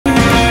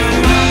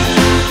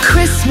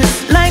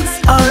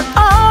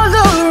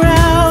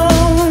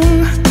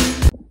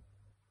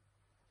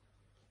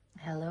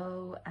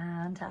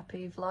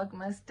Happy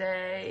Vlogmas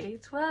Day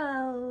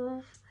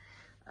 12.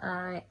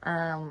 I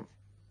am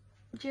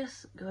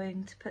just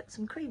going to put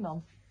some cream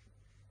on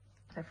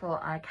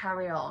before I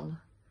carry on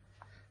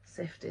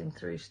sifting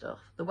through stuff.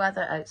 The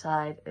weather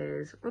outside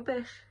is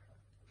rubbish.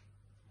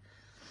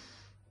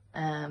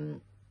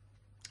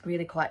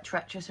 Really quite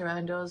treacherous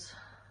around us,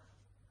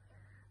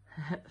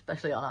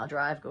 especially on our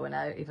drive going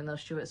out, even though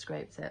Stuart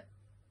scraped it.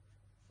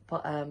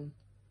 But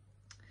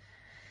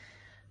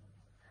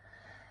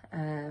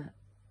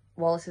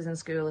Wallace is in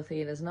school,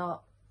 Athena's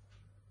not.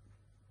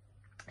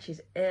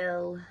 She's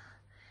ill,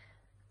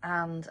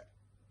 and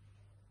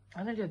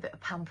I'm gonna do a bit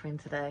of pampering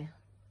today.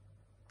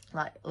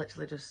 Like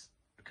literally just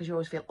because you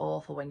always feel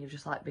awful when you've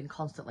just like been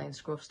constantly in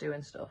scruffs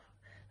doing stuff.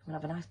 I'm gonna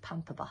have a nice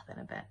pamper bath in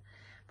a bit,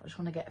 but I just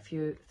want to get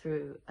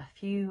through a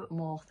few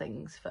more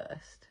things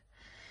first.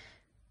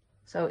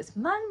 So it's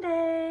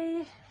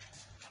Monday.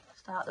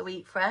 Start the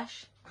week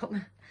fresh. Put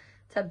my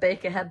Ted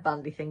Baker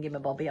headbandy thingy my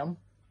bobby on.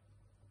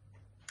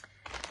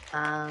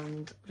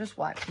 And just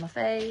wiped my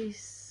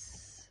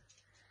face.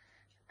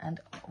 And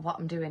what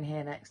I'm doing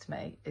here next to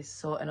me is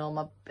sorting all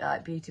my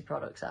beauty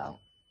products out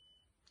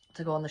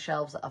to go on the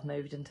shelves that I've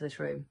moved into this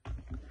room.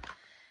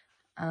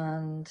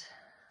 And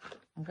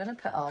I'm going to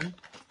put on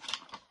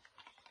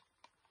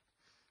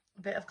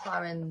a bit of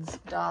Clarins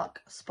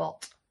Dark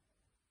Spot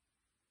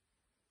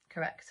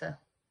Corrector.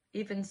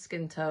 Even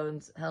skin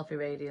tones, healthy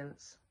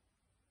radiance.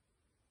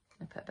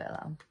 I'll put a bit of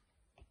that on.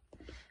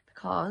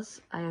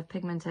 Because I have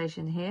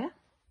pigmentation here.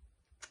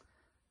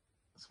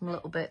 Some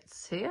little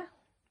bits here.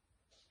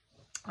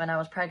 When I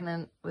was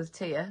pregnant with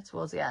Tia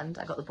towards the end,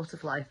 I got the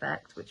butterfly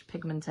effect, which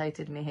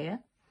pigmentated me here.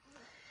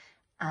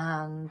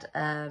 And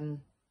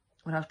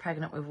when I was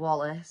pregnant with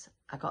Wallace,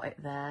 I got it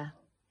there.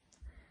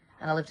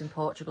 And I lived in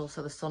Portugal,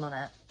 so the sun on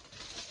it.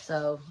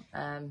 So,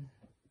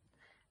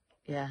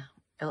 yeah,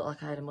 it looked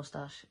like I had a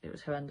moustache. It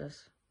was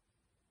horrendous.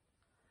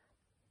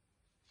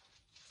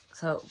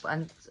 So,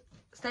 and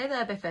stay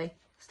there, Biffy.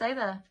 Stay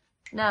there.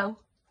 No.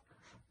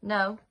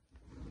 No.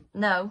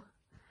 No.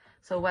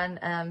 So when,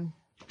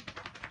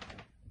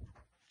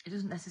 it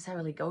doesn't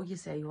necessarily go, you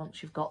see,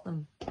 once you've got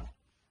them.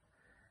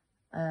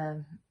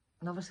 And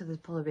obviously there's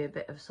probably be a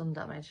bit of sun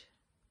damage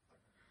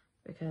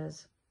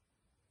because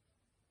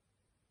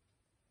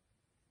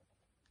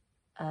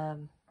I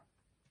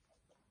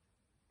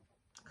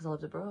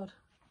lived abroad.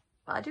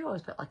 But I do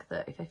always put like a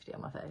 30-50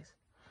 on my face.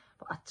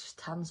 But I just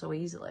tan so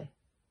easily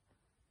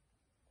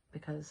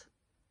because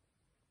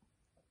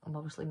I'm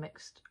obviously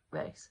mixed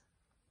race.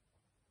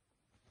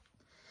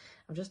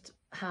 I've just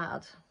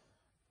had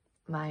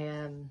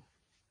my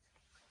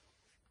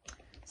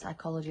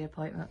psychology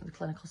appointment with a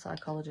clinical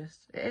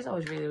psychologist. It is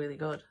always really, really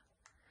good.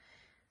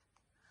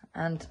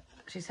 And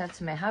she said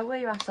to me, how were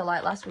you after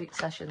like last week's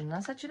session? And I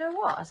said, you know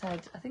what? I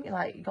said, I think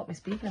like you got me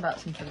speaking about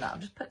something that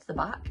I've just put to the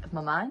back of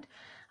my mind.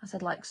 I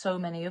said, like so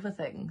many other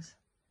things.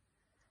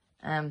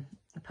 I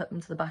put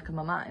them to the back of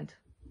my mind.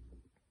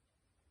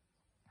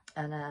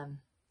 And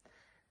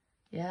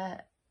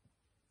yeah,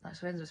 like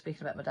so we ended up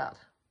speaking about my dad.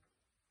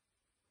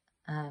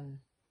 And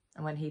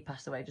when he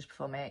passed away just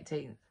before May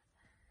 18th.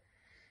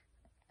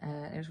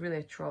 It was really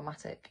a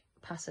traumatic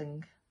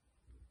passing.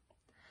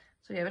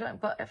 So yeah,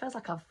 but it feels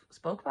like I've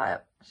spoke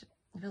about it.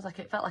 It feels like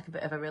it felt like a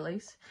bit of a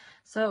release.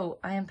 So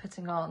I am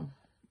putting on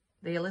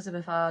the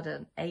Elizabeth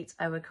Arden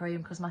 8-hour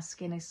cream because my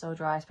skin is so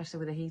dry, especially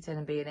with the heating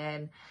and being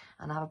in.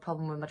 And I have a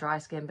problem with my dry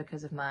skin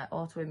because of my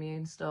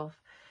autoimmune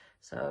stuff.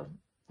 So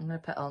I'm going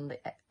to put on the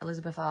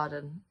Elizabeth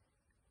Arden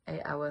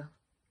 8-hour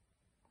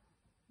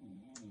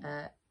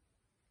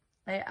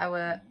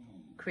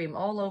cream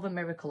all over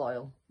miracle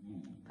oil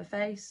for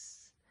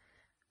face,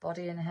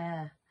 body and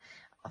hair.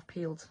 I've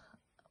peeled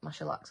my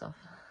shellacs off.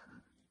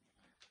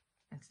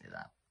 Let's do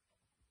that.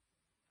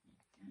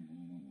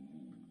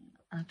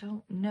 I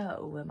don't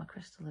know where my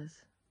crystal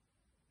is.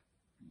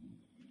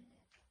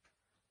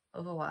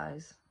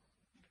 Otherwise,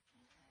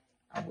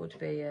 I would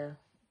be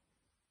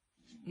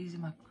using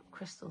my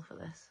crystal for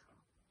this.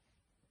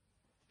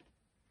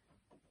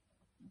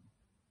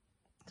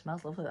 It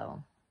smells lovely, that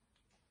one.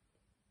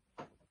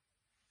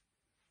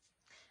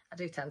 I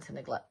do tend to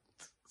neglect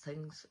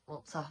things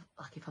once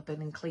like if I've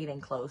been in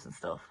cleaning clothes and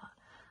stuff.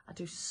 I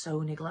do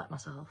so neglect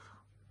myself.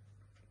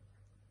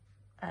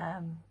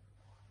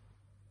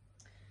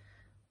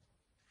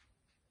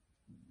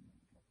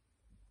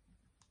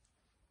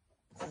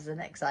 This is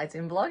an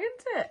exciting vlog,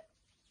 isn't it?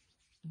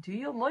 Do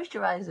your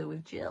moisturiser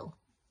with Jill.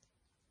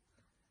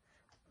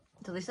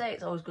 So they say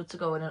it's always good to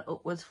go in an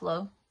upwards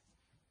flow,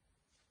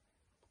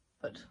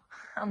 but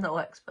I'm no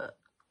expert.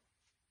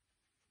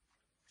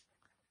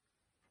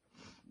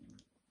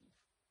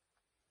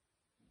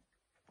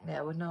 Yeah,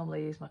 I would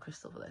normally use my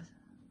crystal for this.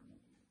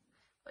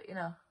 But you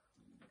know,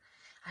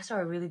 I saw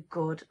a really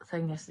good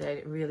thing yesterday.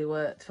 It really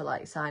worked for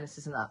like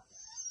sinuses and that.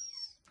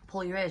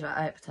 Pull your ears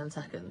right out for 10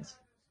 seconds.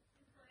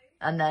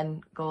 And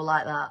then go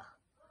like that.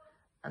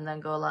 And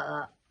then go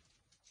like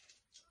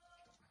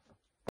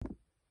that.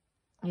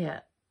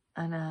 Yeah.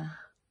 And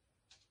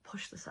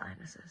push the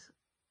sinuses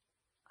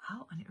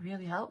out, and it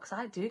really helped, because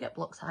I do get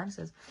blocked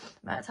sinuses.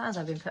 The amount of times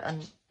I've been put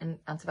on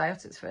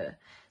antibiotics for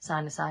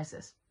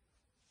sinusitis.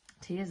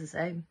 Tea is the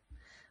same.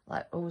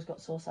 Like, always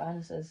got sore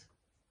sinuses.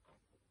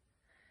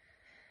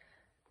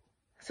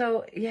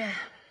 So, yeah.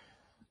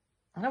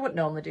 And I wouldn't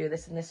normally do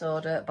this in this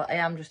order, but I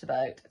am just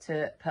about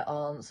to put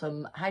on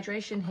some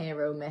Hydration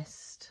Hero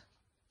Mist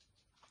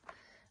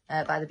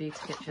by the Beauty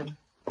Kitchen.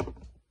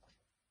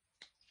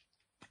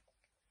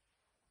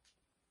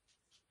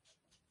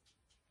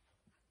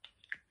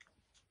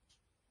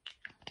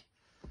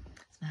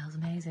 Smells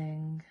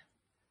amazing.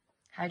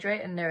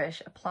 Hydrate and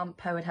nourish, a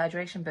plant-powered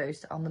hydration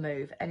boost on the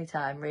move,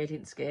 anytime,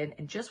 radiant skin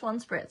in just one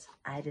spritz.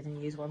 I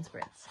didn't use one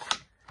spritz.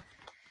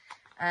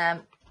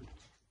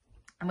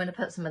 I'm going to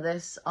put some of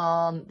this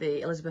on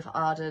the Elizabeth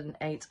Arden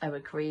 8-hour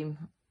cream,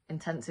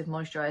 intensive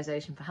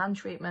moisturisation for hand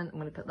treatment. I'm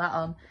going to put that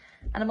on.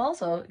 And I'm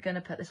also going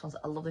to put this one,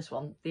 I love this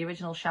one, the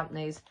original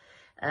Champneys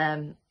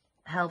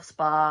Health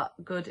Spa,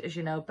 good as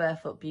you know,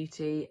 Barefoot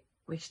Beauty,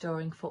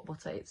 restoring foot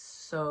butter. It's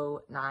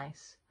so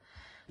nice.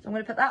 So I'm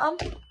going to put that on.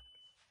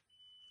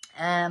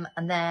 And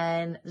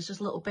then there's just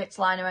little bits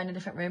lying around in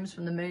different rooms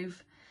from the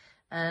move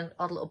and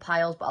odd little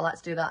piles, but I like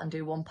to do that and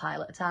do one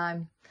pile at a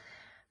time.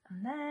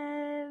 And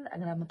then I'm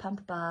going to have my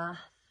pamper bath,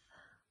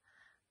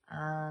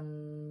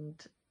 and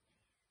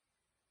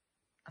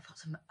I've got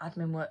some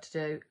admin work to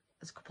do.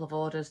 There's a couple of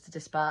orders to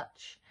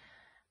dispatch,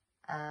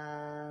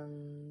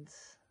 and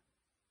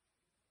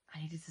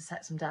I needed to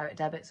set some direct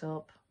debits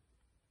up.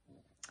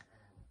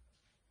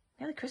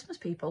 Nearly Christmas,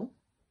 people.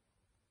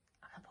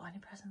 I've not bought any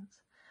presents.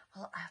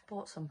 Well, I have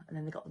bought some, and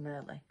then they got them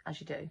early,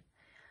 as you do.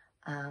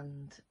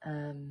 And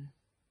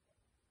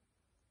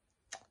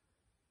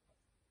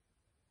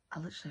I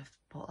literally have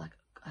bought, like,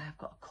 I have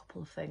got a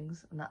couple of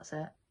things, and that's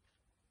it.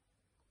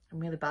 I'm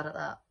really bad at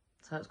that.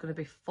 So it's going to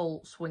be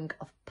full swing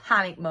of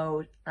panic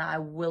mode, and I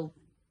will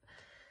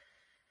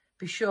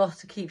be sure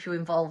to keep you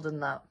involved in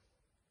that.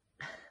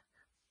 I'm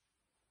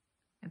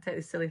going to take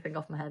this silly thing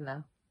off my head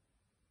now.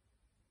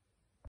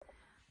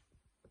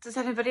 Does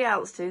anybody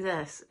else do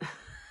this?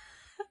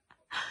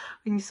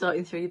 When you're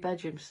sorting through your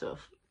bedroom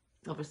stuff,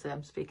 obviously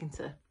I'm speaking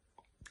to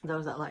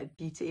those that like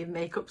beauty and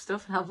makeup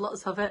stuff and have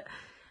lots of it,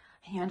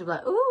 and you end up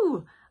like,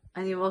 ooh,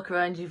 and you walk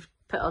around, you've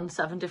put on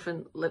 7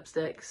 different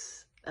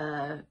lipsticks,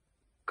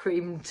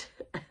 creamed,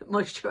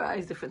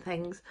 moisturised, different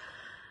things,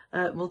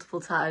 multiple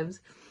times.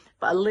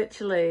 But I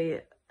literally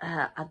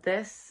had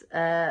this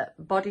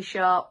Body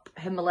Shop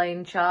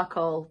Himalayan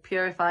Charcoal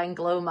Purifying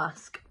Glow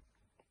Mask,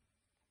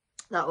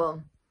 that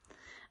one.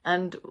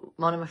 And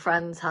one of my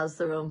friends has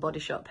their own Body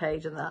Shop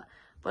page and that.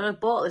 But I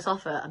bought this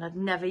off her and I'd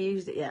never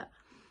used it yet.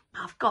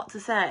 I've got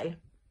to say,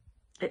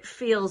 it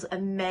feels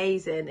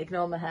amazing.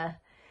 Ignore my hair.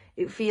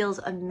 It feels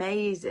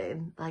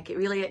amazing. Like, it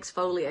really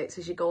exfoliates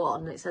as you go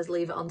on. And it says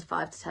leave it on for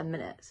 5 to 10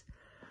 minutes.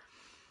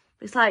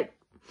 It's like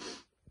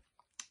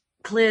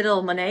cleared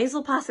all my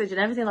nasal passage and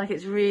everything. Like,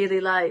 it's really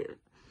like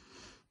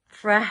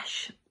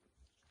fresh.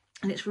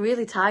 And it's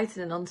really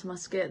tightening onto my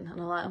skin.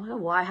 And I'm like, oh my God,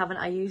 why haven't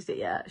I used it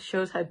yet? It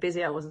shows how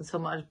busy I was and so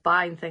much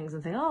buying things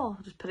and think, oh,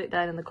 I'll just put it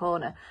down in the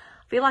corner.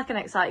 I feel like an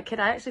excited kid.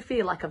 I actually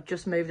feel like I've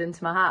just moved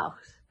into my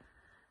house.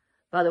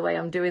 By the way,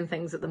 I'm doing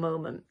things at the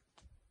moment.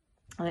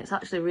 And it's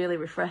actually really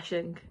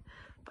refreshing.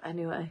 But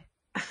anyway,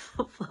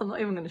 I'm not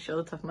even going to show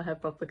the top of my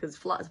head properly because it's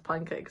flat as a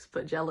pancake because I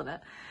put gel in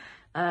it.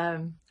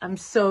 I'm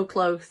so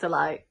close to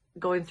like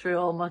going through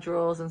all my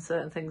drawers and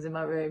certain things in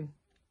my room.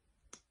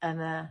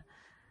 And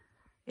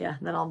yeah,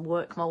 then I'll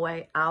work my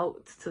way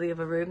out to the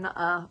other room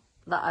that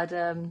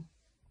I'd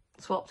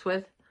swapped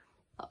with.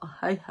 Oh,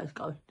 I've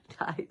got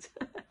tight.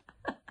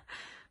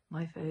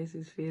 My face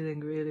is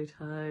feeling really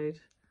tight.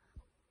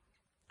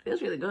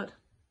 Feels really good.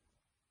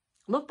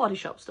 Love Body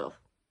Shop stuff.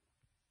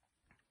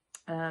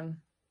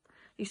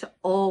 Used to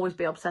always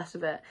be obsessed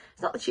with it.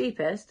 It's not the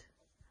cheapest.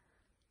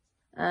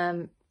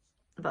 But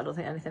I don't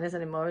think anything is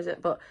anymore, is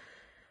it? But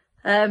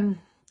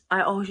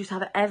I always used to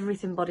have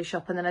everything Body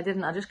Shop, and then I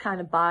didn't. I just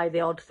kind of buy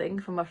the odd thing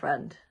from my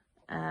friend.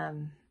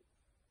 But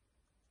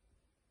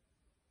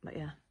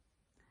yeah,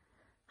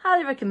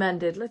 highly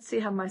recommended. Let's see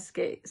how my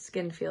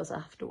skin feels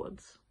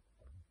afterwards.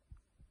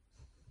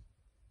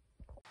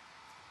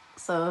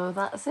 So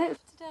that's it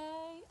for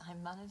today. I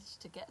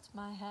managed to get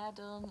my hair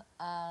done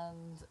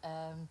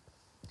and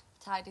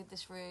tidied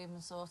this room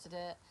and sorted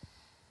it.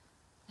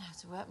 I have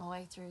to work my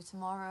way through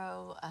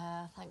tomorrow.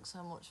 Thanks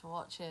so much for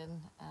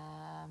watching.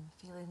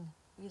 Feeling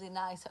really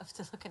nice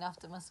after looking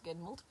after my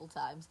skin multiple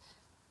times.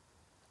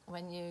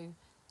 When you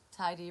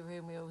tidy your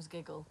room, we always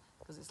giggle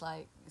because it's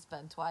like you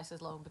spend twice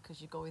as long because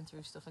you're going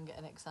through stuff and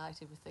getting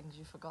excited with things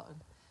you've forgotten.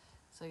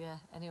 So yeah,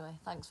 anyway,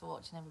 thanks for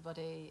watching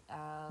everybody,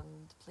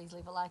 and please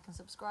leave a like and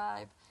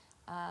subscribe,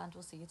 and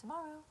we'll see you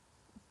tomorrow.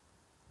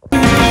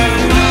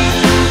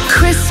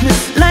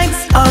 Christmas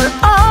lights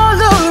are on.